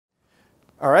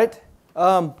All right.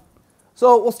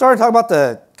 So we'll start to talk about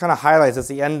the kind of highlights. It's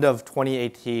the end of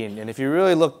 2018. And if you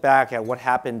really look back at what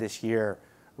happened this year,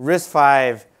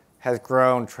 RISC-V has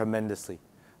grown tremendously.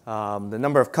 The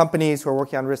number of companies who are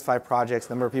working on RISC-V projects,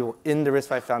 the number of people in the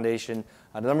RISC-V Foundation,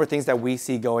 the number of things that we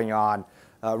see going on.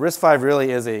 RISC-V really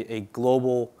is a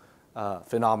global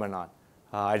phenomenon.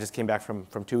 I just came back from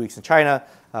 2 weeks in China.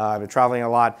 I've been traveling a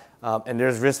lot. And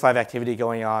there's RISC-V activity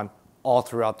going on all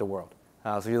throughout the world.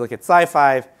 So if you look at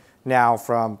Sci-Fi now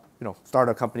from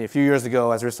startup company a few years ago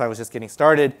as RISC-V was just getting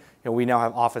started, we now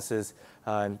have offices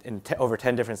in over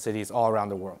 10 different cities all around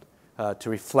the world to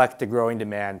reflect the growing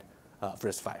demand of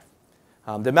RISC-V.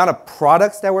 The amount of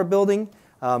products that we're building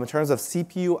in terms of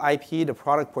CPU, IP, the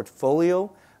product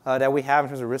portfolio that we have in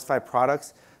terms of RISC-V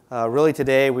products, really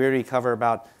today we already cover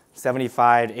about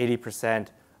 75 to 80%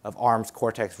 of ARM's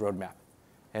Cortex roadmap.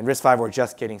 And RISC-V, we're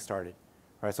just getting started.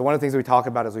 Right, so one of the things we talk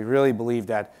about is we really believe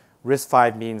that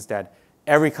RISC-V means that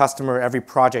every customer, every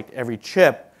project, every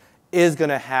chip is going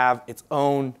to have its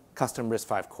own custom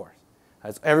RISC-V core.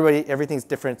 Everything's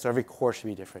different, so every core should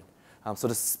be different. So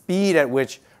the speed at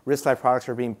which RISC-V products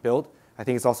are being built, I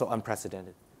think is also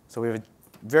unprecedented. So we have a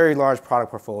very large product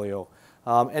portfolio.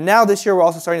 And now this year, we're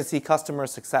also starting to see customer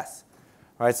success.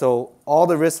 Right, so all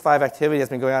the RISC-V activity that's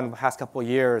been going on in the past couple of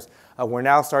years, we're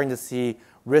now starting to see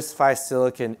RISC-V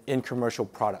silicon in commercial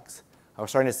products. We're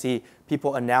starting to see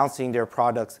people announcing their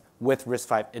products with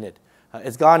RISC-V in it.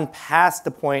 It's gone past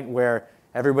the point where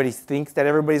everybody thinks that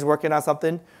everybody's working on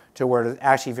something to where there's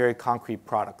actually very concrete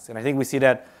products. And I think we see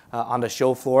that on the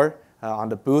show floor, on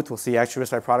the booth. We'll see actual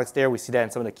RISC-V products there. We see that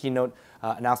in some of the keynote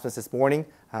announcements this morning.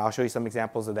 I'll show you some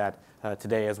examples of that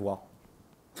today as well.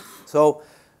 So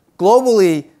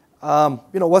globally,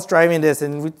 what's driving this?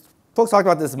 And folks talked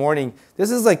about this morning. This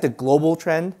is like the global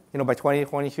trend. By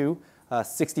 2022,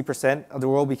 60% of the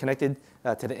world will be connected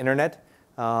to the internet,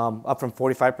 up from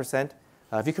 45%.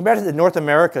 If you compare it to North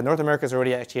America is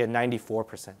already actually at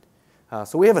 94%.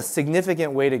 So we have a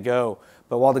significant way to go.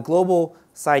 But while the global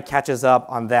side catches up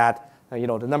on that, the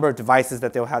number of devices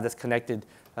that they'll have that's connected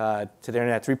to the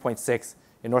internet, 3.6.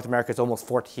 In North America, it's almost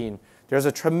 14. There's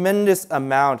a tremendous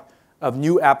amount of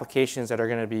new applications that are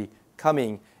going to be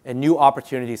coming and new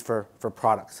opportunities for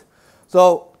products.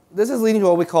 So this is leading to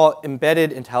what we call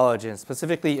embedded intelligence,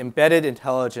 specifically embedded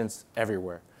intelligence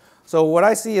everywhere. So what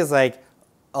I see is like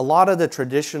a lot of the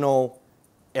traditional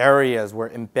areas where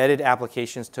embedded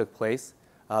applications took place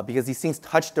because these things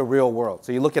touch the real world.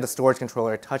 So you look at a storage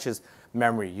controller, it touches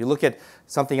memory. You look at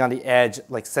something on the edge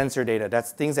like sensor data,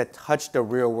 that's things that touch the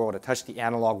real world, that touch the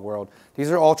analog world. These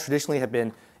are all traditionally have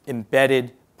been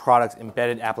embedded products,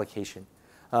 embedded application.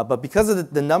 But because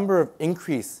of the number of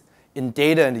increase in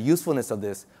data and the usefulness of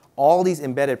this, all these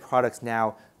embedded products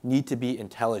now need to be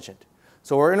intelligent.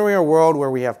 So we're entering a world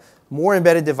where we have more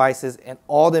embedded devices, and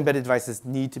all the embedded devices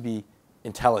need to be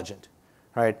intelligent.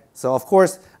 Right? So of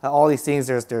course, all these things,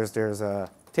 there's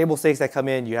table stakes that come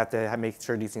in. You have to make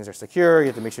sure these things are secure. You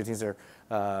have to make sure these things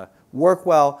work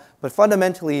well. But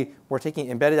fundamentally, we're taking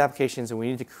embedded applications, and we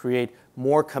need to create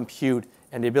more compute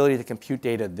and the ability to compute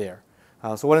data there.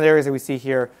 So one of the areas that we see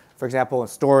here, for example, in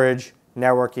storage,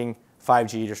 networking,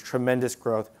 5G, there's tremendous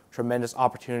growth, tremendous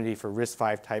opportunity for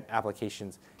RISC-V type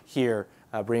applications here,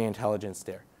 bringing intelligence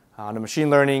there. On the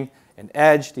machine learning and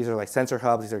edge, these are like sensor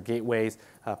hubs, these are gateways,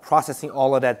 processing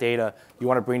all of that data. You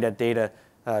want to bring that data,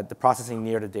 the processing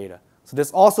near the data. So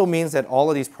this also means that all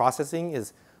of these processing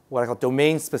is what I call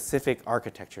domain-specific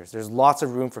architectures. There's lots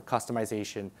of room for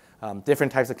customization.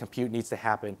 Different types of compute needs to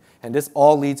happen. And this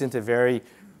all leads into very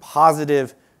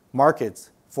positive markets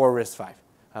for RISC-V.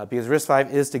 Because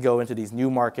RISC-V is to go into these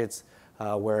new markets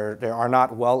where there are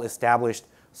not well-established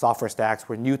software stacks,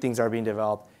 where new things are being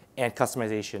developed, and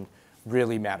customization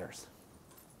really matters.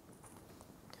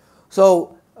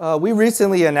 So we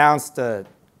recently announced the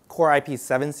Core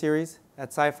IP7 series at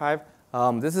Sci-Fi.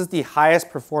 This is the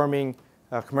highest performing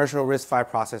commercial RISC-V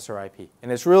processor IP.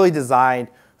 And it's really designed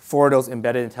for those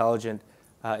embedded intelligent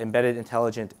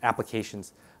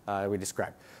applications we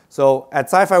described. So at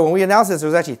Sci-Fi, when we announced this, there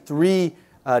was actually 3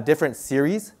 different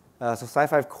series. So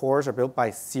Sci-Fi cores are built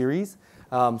by series.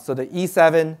 So the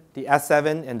E7, the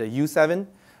S7, and the U7.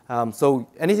 So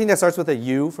anything that starts with a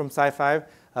U from Sci-Fi,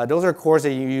 those are cores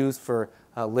that you use for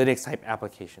Linux-type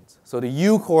applications. So the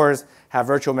U cores have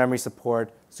virtual memory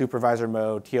support, supervisor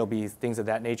mode, TLBs, things of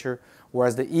that nature,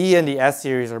 whereas the E and the S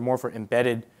series are more for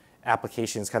embedded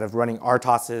applications, kind of running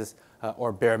RTOSes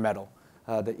or bare metal.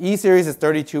 The E series is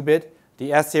 32-bit.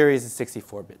 The S series is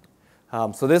 64-bit.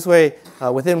 So this way,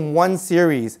 within one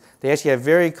series, they actually have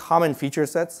very common feature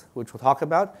sets, which we'll talk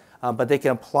about, but they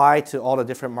can apply to all the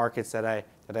different markets that I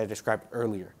described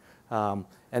earlier.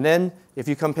 And then if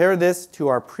you compare this to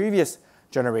our previous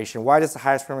generation, why does the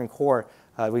highest performing core,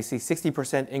 we see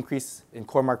 60% increase in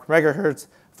core mark per megahertz,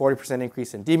 40%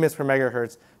 increase in DMIS per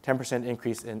megahertz, 10%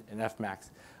 increase in Fmax.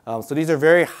 So these are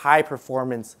very high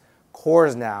performance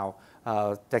cores now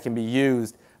that can be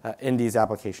used in these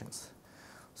applications.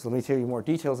 So let me tell you more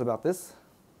details about this.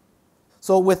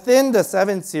 So within the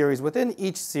 7 series, within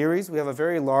each series, we have a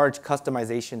very large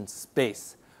customization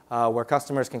space where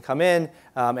customers can come in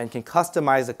and can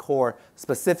customize a core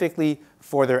specifically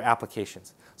for their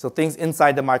applications. So things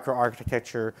inside the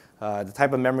microarchitecture, the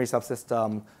type of memory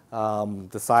subsystem,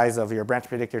 the size of your branch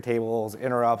predictor tables,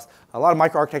 interrupts, a lot of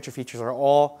microarchitecture features are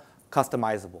all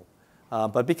customizable.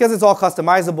 But because it's all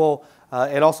customizable,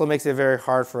 it also makes it very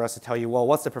hard for us to tell you, well,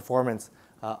 what's the performance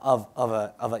of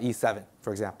an E7,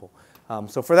 for example.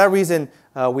 So for that reason,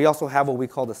 we also have what we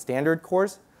call the standard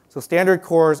cores. So standard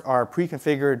cores are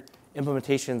pre-configured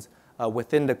implementations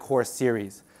within the core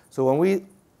series. So when we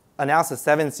announced the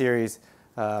 7 series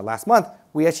last month,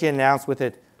 we actually announced with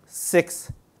it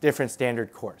 6 different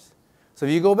standard cores. So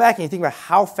if you go back and you think about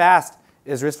how fast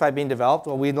is RISC-V being developed,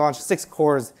 well, we launched 6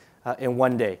 cores in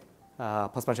one day,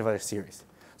 plus a bunch of other series.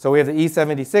 So we have the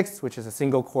E76, which is a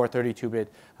single core 32-bit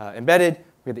embedded.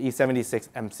 We have the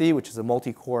E76MC, which is a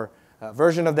multi-core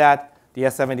version of that. The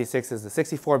S76 is the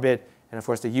 64-bit. And of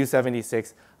course, the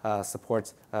U76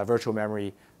 supports virtual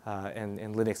memory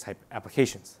and Linux-type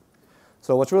applications.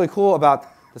 So what's really cool about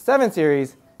the 7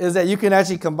 series is that you can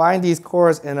actually combine these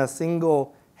cores in a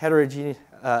single heterogeneous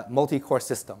multi-core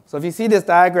system. So if you see this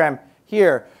diagram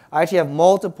here, I actually have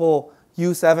multiple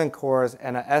U7 cores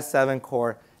and an S7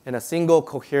 core in a single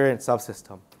coherent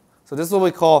subsystem. So this is what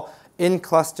we call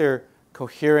in-cluster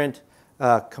coherent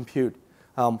compute.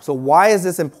 So why is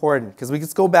this important? Because we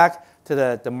just go back to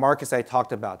the markets I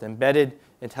talked about, the embedded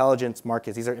intelligence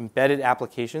markets. These are embedded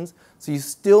applications. So you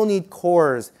still need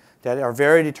cores that are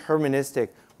very deterministic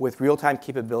with real-time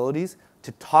capabilities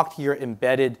to talk to your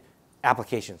embedded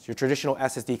applications, your traditional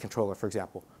SSD controller, for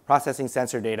example, processing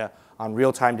sensor data on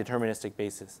real-time deterministic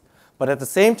basis. But at the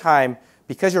same time,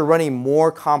 because you're running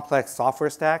more complex software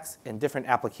stacks in different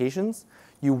applications,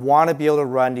 you want to be able to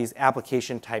run these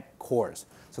application-type cores.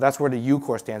 So that's where the U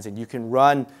core stands in. You can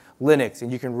run Linux,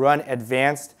 and you can run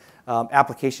advanced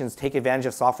applications, take advantage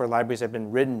of software libraries that have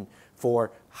been written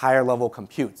for higher level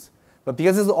computes. But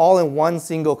because this is all in one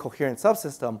single coherent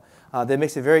subsystem, that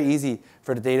makes it very easy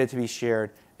for the data to be shared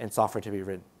and software to be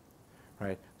written.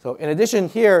 Right? So in addition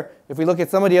here, if we look at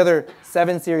some of the other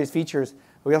 7 series features,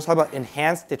 we also talk about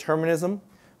enhanced determinism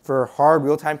for hard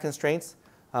real-time constraints.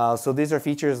 So these are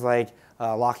features like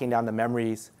locking down the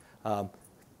memories,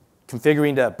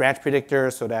 configuring the branch predictor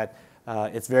so that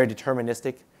it's very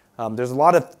deterministic. There's a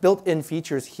lot of built-in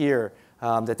features here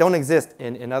that don't exist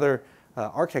in other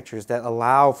architectures that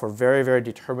allow for very, very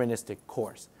deterministic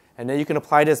cores. And then you can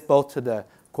apply this both to the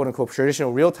quote-unquote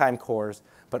traditional real-time cores,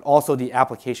 but also the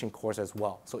application cores as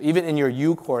well. So even in your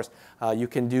U cores, you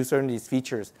can do certain of these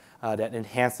features that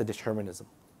enhance the determinism.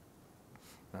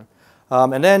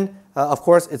 And then, of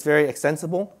course, it's very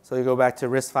extensible. So you go back to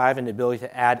RISC-V and the ability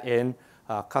to add in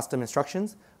custom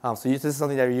instructions. So this is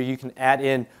something that you can add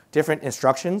in different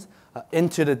instructions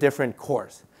into the different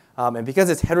cores. And because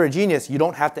it's heterogeneous, you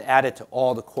don't have to add it to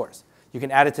all the cores. You can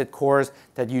add it to cores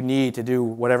that you need to do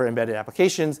whatever embedded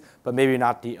applications, but maybe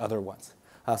not the other ones.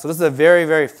 So this is a very,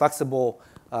 very flexible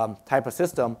type of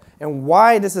system. And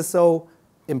why this is so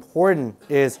important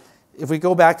is if we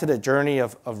go back to the journey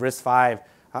of RISC-V,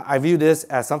 I view this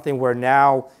as something where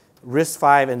now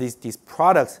RISC-V and these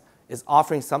products is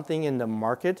offering something in the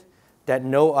market that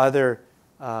no other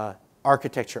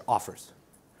architecture offers.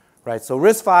 Right? So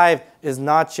RISC-V is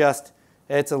not just,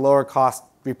 it's a lower cost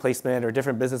replacement or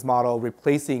different business model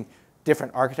replacing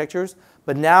different architectures,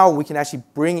 but now we can actually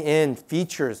bring in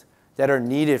features that are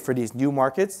needed for these new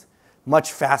markets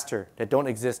much faster that don't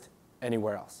exist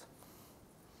anywhere else.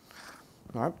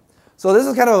 All right. So this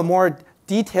is kind of a more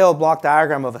detailed block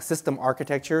diagram of a system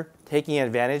architecture taking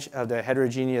advantage of the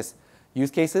heterogeneous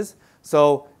use cases.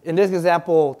 So in this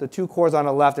example, the 2 cores on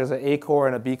the left, there's an A core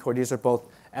and a B core. These are both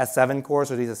S7 cores,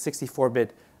 so these are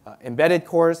 64-bit embedded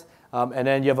cores. And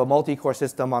then you have a multi-core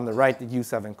system on the right, the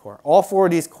U7 core. All 4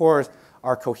 of these cores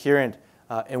are coherent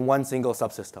in one single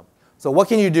subsystem. So what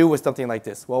can you do with something like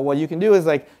this? Well, what you can do is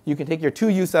you can take your 2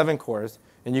 U7 cores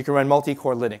and you can run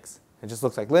multi-core Linux. It just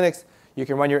looks like Linux. You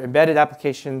can run your embedded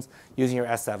applications using your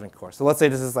S7 core. So let's say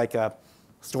this is like a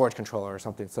storage controller or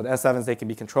something. So the S7s, they can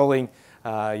be controlling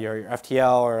your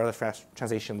FTL or other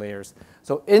translation layers.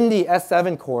 So in the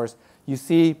S7 cores, you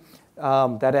see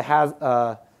that it has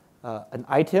an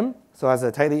ITIM, so it has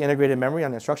a tightly integrated memory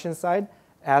on the instruction side,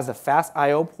 as a fast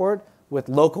I/O port with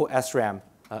local SRAM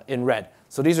in red.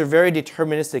 So these are very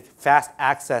deterministic, fast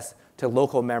access to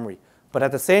local memory. But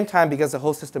at the same time, because the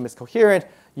whole system is coherent,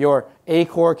 your A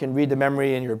core can read the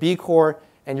memory in your B core,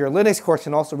 and your Linux core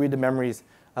can also read the memories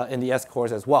in the S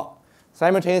cores as well.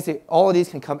 Simultaneously, all of these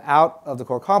can come out of the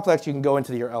core complex. You can go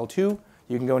into your L2,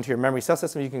 you can go into your memory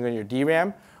subsystem, you can go into your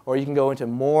DRAM, or you can go into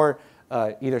more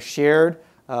either shared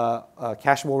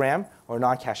cacheable RAM or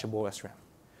non-cacheable SRAM.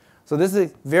 So this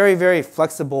is a very, very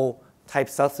flexible type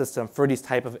subsystem for these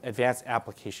type of advanced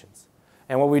applications.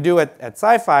 And what we do at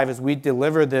Sci-Fi is we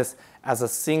deliver this as a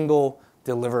single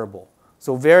deliverable.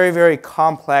 So very, very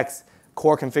complex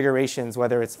core configurations,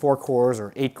 whether it's 4 cores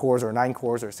or 8 cores or 9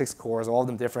 cores or 6 cores, all of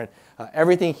them different.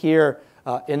 Everything here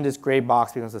in this gray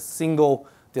box becomes a single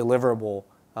deliverable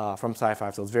from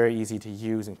Sci-Fi. So it's very easy to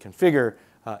use and configure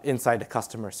inside the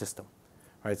customer system.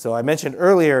 Right, so I mentioned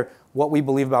earlier what we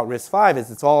believe about RISC-V is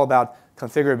it's all about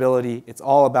configurability. It's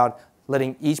all about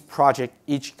letting each project,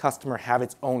 each customer have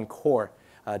its own core,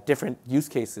 different use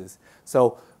cases.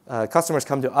 So customers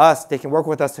come to us. They can work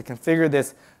with us to configure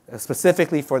this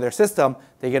specifically for their system.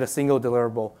 They get a single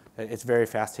deliverable. It's very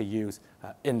fast to use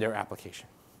in their application.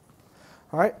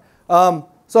 All right.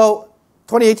 So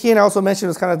 2018, I also mentioned,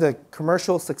 was kind of the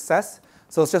commercial success.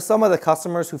 So it's just some of the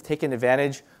customers who've taken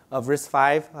advantage of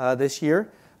RISC-V this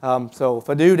year. So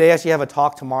Fadoo, they actually have a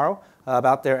talk tomorrow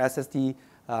about their SSD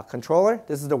controller.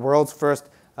 This is the world's first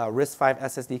RISC-V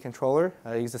SSD controller.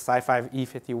 They use the Sci-Fi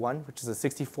E51, which is a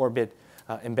 64-bit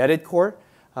embedded core.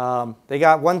 They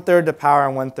got 1/3 the power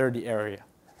and 1/3 the area.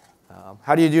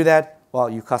 How do you do that? Well,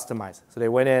 you customize. So they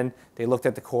went in, they looked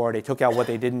at the core, they took out what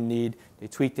they didn't need, they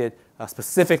tweaked it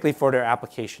specifically for their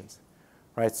applications.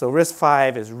 Right? So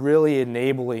RISC-V is really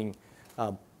enabling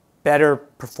better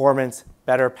performance,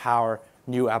 better power,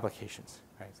 new applications.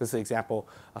 Right? So this is an example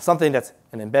of something that's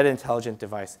an embedded intelligent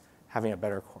device having a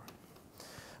better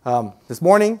core. This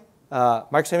morning,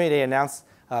 Microsemi, they announced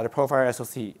the Profire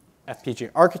SoC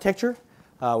FPGA architecture,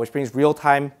 which brings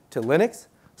real-time to Linux.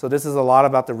 So this is a lot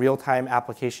about the real-time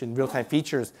application, real-time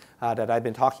features that I've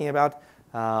been talking about.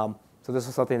 So this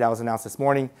is something that was announced this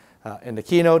morning in the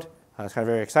keynote. It's kind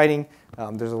of very exciting.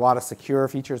 There's a lot of secure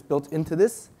features built into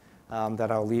this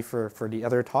that I'll leave for the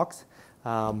other talks.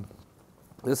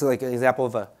 This is like an example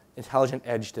of an intelligent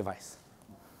edge device.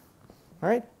 All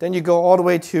right, then you go all the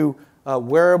way to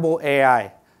wearable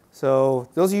AI. So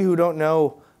those of you who don't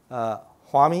know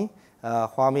Huami,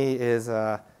 Huami is,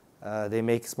 they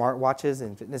make smartwatches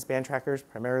and fitness band trackers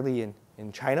primarily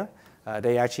in China.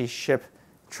 They actually ship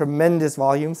tremendous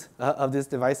volumes of these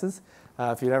devices,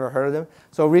 if you've never heard of them.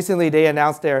 So recently they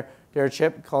announced their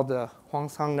chip called the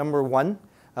Huangsang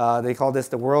 #1. They call this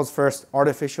the world's first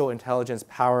artificial intelligence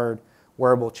powered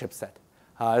wearable chipset.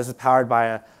 This is powered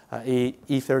by a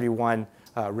E31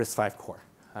 RISC-V core.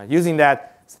 Using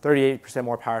that, it's 38%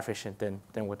 more power efficient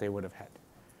than what they would have had.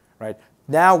 Right?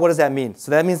 Now, what does that mean?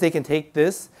 So that means they can take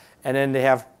this, and then they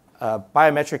have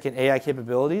biometric and AI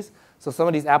capabilities. So some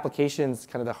of these applications,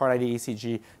 kind of the Heart ID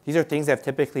ECG, these are things that have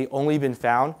typically only been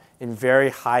found in very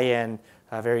high-end,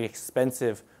 very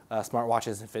expensive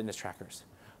smartwatches and fitness trackers.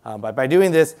 But by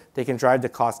doing this, they can drive the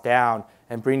cost down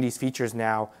and bring these features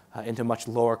now into much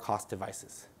lower cost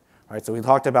devices. All right, so we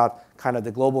talked about kind of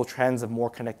the global trends of more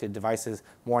connected devices,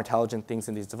 more intelligent things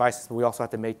in these devices, but we also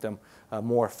have to make them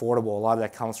more affordable. A lot of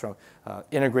that comes from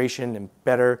integration and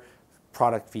better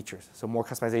product features. So more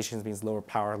customizations means lower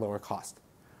power, lower cost.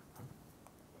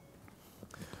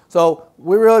 So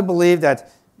we really believe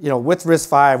that with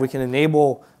RISC-V, we can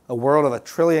enable a world of 1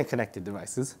 trillion connected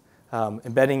devices,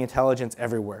 embedding intelligence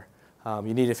everywhere.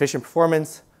 You need efficient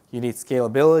performance, you need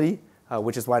scalability,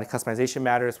 which is why the customization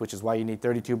matters, which is why you need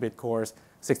 32-bit cores,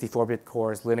 64-bit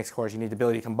cores, Linux cores. You need the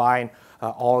ability to combine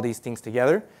all of these things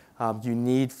together. You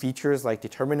need features like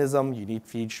determinism. You need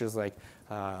features like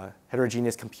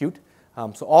heterogeneous compute.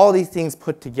 So all of these things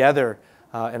put together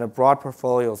in a broad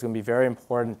portfolio is going to be very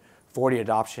important for the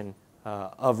adoption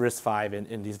of RISC-V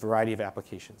in these variety of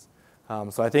applications.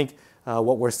 So I think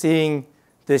what we're seeing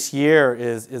this year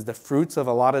is the fruits of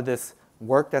a lot of this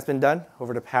work that's been done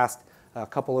over the past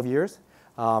couple of years.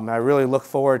 I really look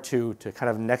forward to kind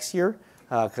of next year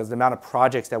because the amount of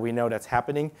projects that we know that's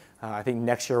happening, I think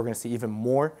next year we're going to see even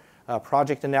more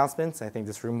project announcements. I think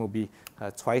this room will be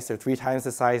 2 or 3 times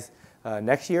the size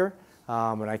next year,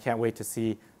 and I can't wait to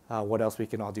see what else we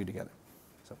can all do together.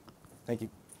 So, thank you.